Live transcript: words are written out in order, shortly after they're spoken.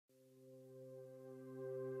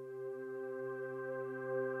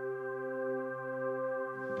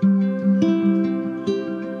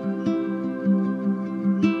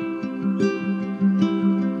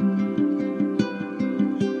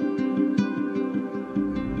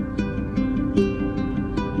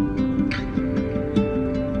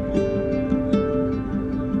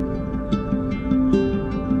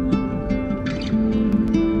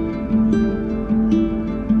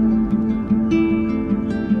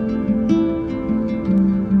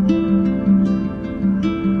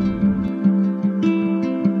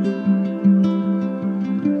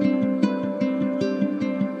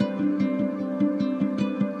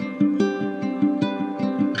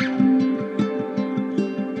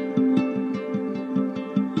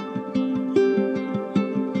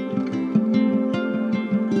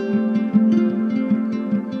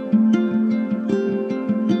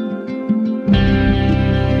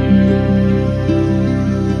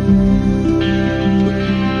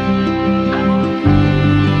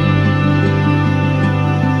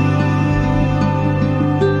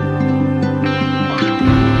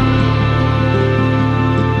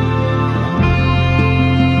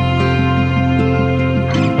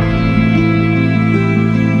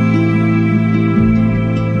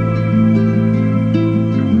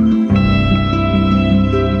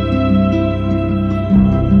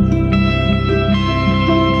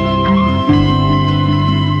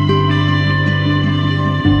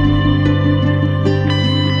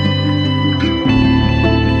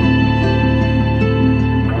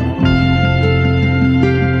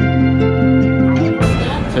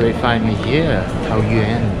here,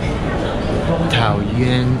 Taoyuan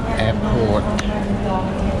Airport.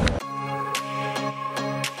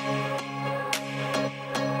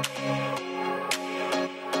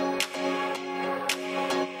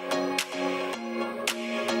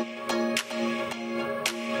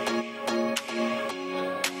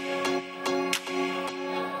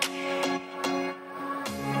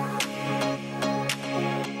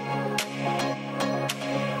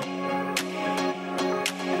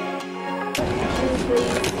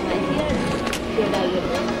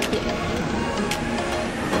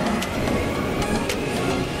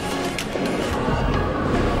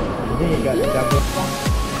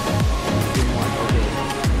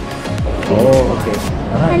 Oh, okay.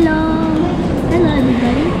 Hello. Hello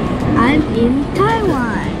everybody. I'm in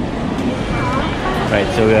Taiwan. Right,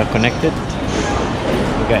 so we are connected.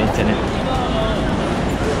 We got internet.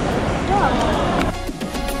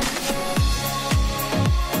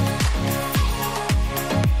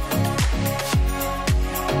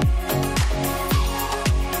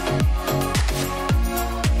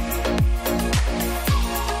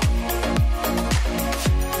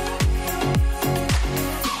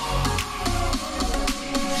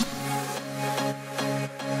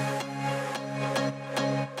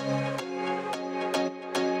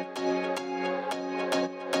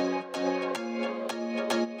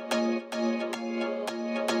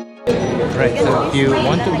 Right, so if you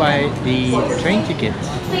want to buy the train ticket,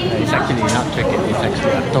 it's actually not ticket, it's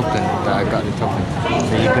actually a token. I got the token.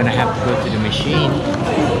 So you're gonna have to go to the machine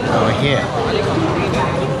over here.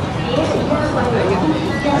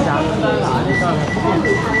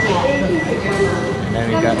 And then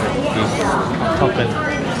we got this token.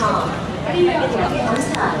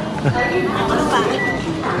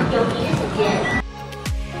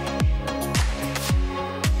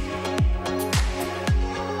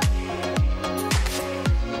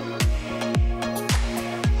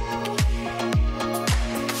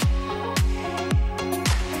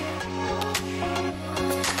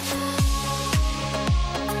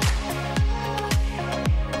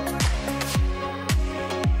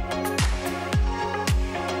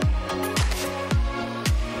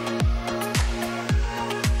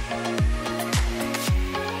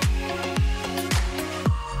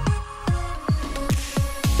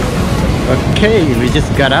 Okay, we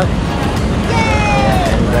just got out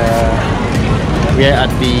and we're at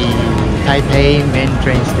the Taipei main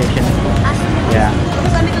train station. Yeah.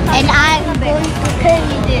 And I'm going to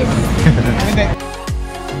carry this.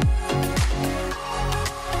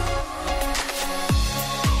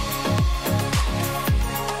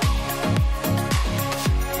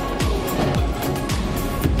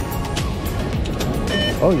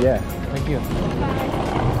 Oh yeah, thank you.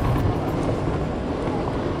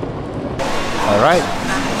 Alright,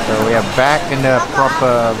 so we are back in the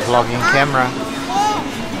proper vlogging camera.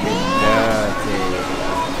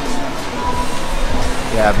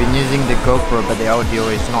 Yeah, I've been using the GoPro, but the audio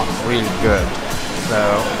is not really good. So,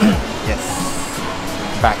 yes,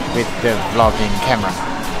 back with the vlogging camera.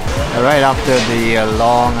 Alright, after the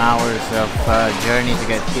long hours of journey to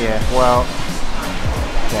get here, well,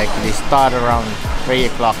 we actually start around 3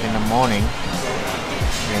 o'clock in the morning.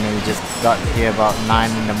 And we just got here about 9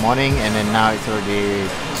 in the morning, and then now it's already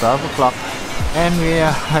 12 o'clock and we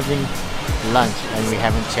are having lunch and we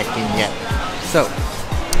haven't checked in yet. So,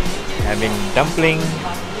 having dumpling.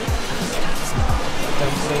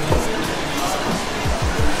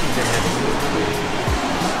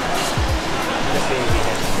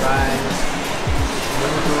 Rice,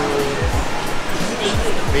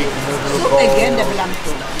 big noodle bowl, again,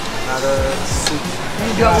 another soup.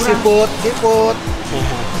 Seafood.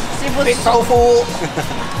 Big tofu.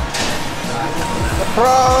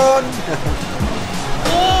 Prawn.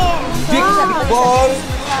 Big ball.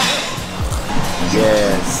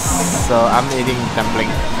 Yes, so I'm eating dumpling.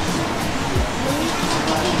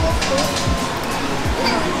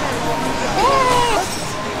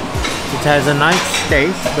 It has a nice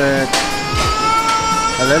taste, but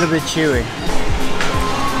a little bit chewy.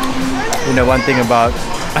 You know, one thing about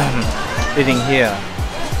eating here,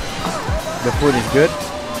 the food is good,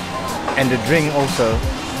 and the drink also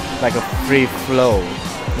like a free flow.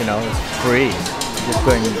 You know, it's free. Just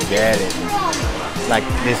go and get it. Like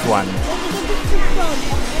this one.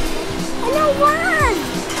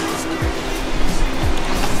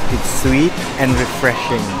 It's sweet and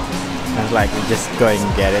refreshing. It's like you just go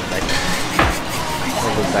and get it like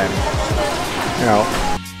all the time. You know.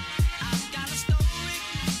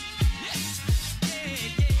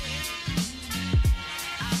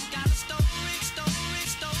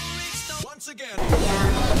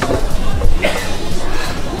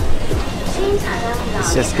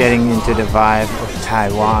 It's just getting into the vibe of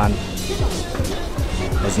Taiwan.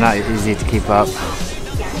 It's not easy to keep up.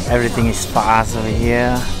 Everything is fast over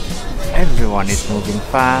here. Everyone is moving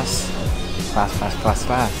fast.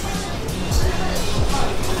 Fast.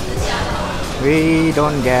 We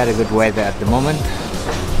don't get a good weather at the moment.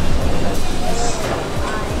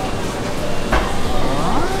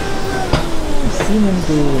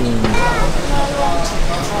 Ximending.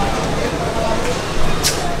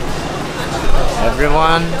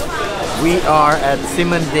 Everyone, we are at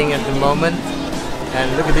Ximending at the moment,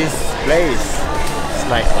 and look at this place. It's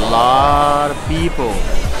like a lot of people,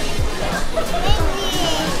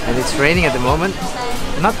 and it's raining at the moment.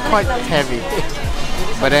 Not quite heavy,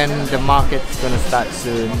 but then the market's gonna start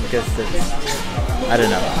soon because it's, I don't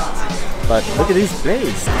know. But look at this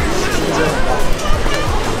place.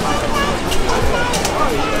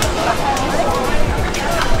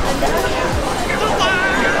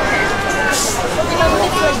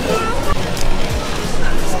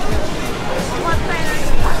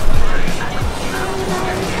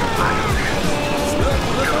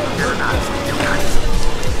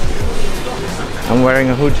 I'm wearing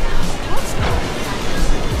a hood.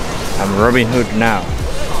 I'm Robin Hood now.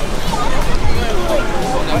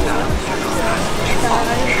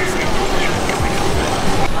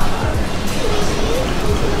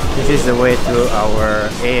 This is the way to our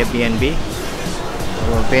Airbnb.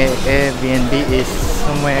 Our Airbnb is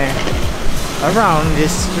somewhere around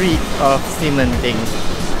this street of Ximending,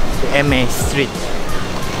 the MA Street.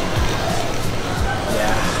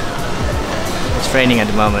 Yeah, it's raining at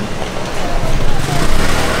the moment.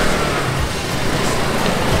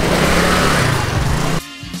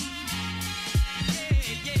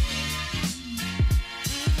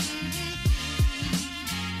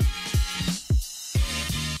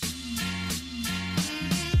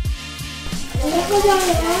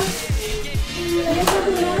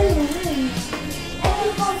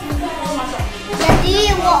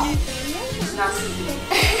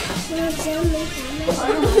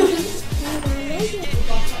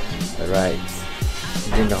 Alright, it's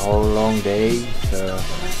been a whole long day, so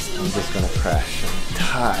I'm just gonna crash. I'm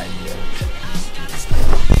tired.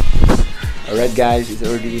 Alright guys, it's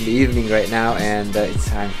already in the evening right now, and it's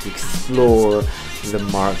time to explore the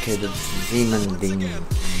market of Ximending.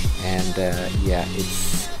 And yeah,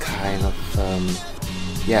 it's kind of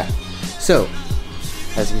yeah. So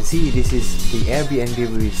as you can see, this is the Airbnb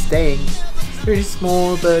we're staying. It's pretty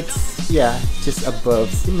small, but yeah, just above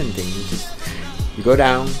Ximending. You go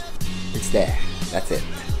down, it's there. That's it.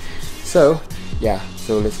 So yeah,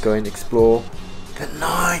 so let's go and explore the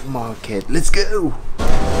night market. Let's go.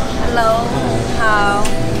 Hello. How?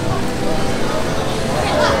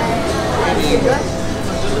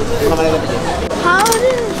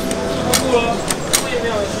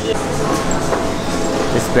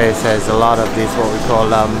 This place has a lot of this, what we call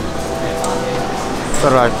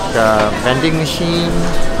sort of like vending machine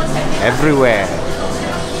everywhere.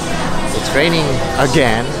 It's raining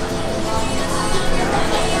again.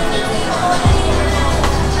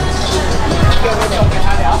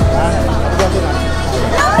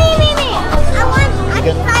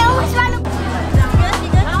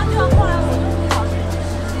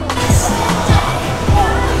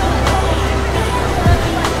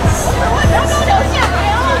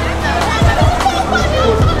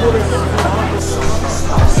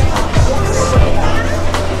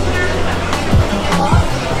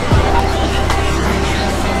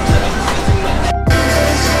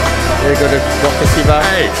 Here we go to Dr. Siva.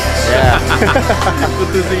 Hey! Yeah. Good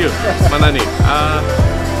to see you. Mana ni?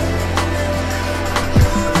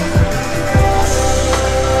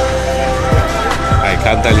 I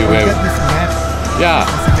can't tell you where. Yeah.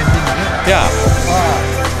 Yeah.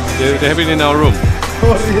 They have it in our room.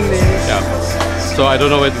 Oh really? Yeah. So I don't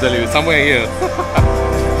know where to tell you. Somewhere here.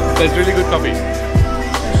 There's really good coffee.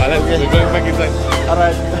 But we're going back inside.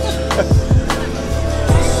 Alright.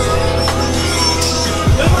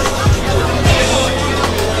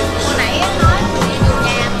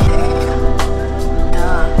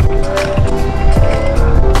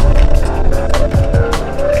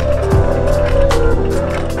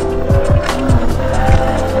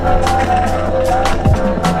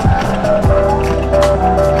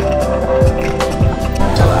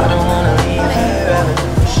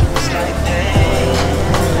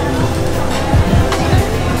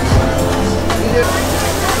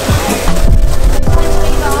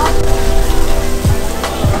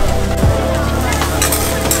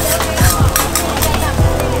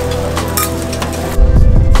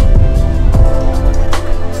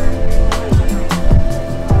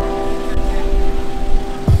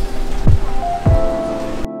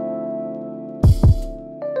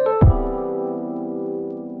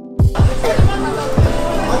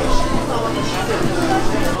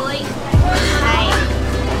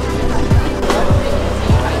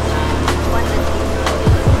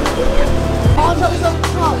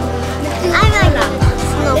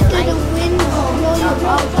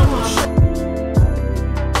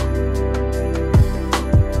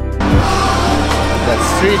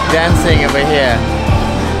 Street dancing over here,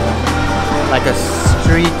 like a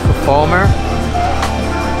street performer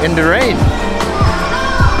in the rain,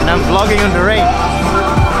 and I'm vlogging on the rain.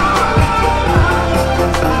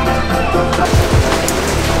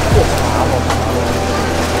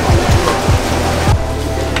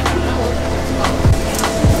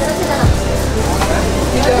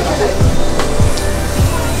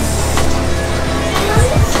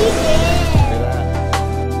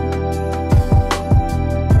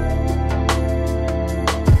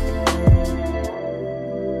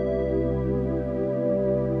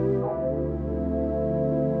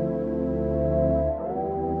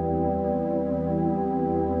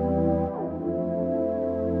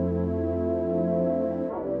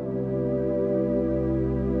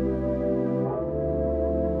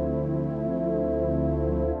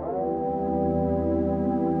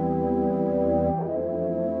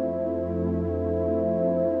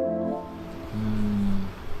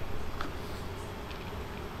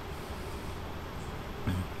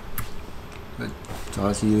 So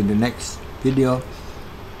I'll see you in the next video.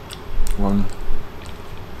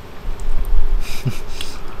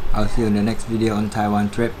 I'll see you in the next video on Taiwan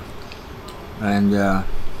trip, and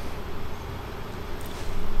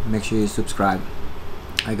make sure you subscribe.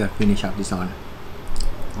 I gotta finish up this one.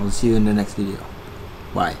 I'll see you in the next video.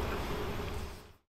 Bye.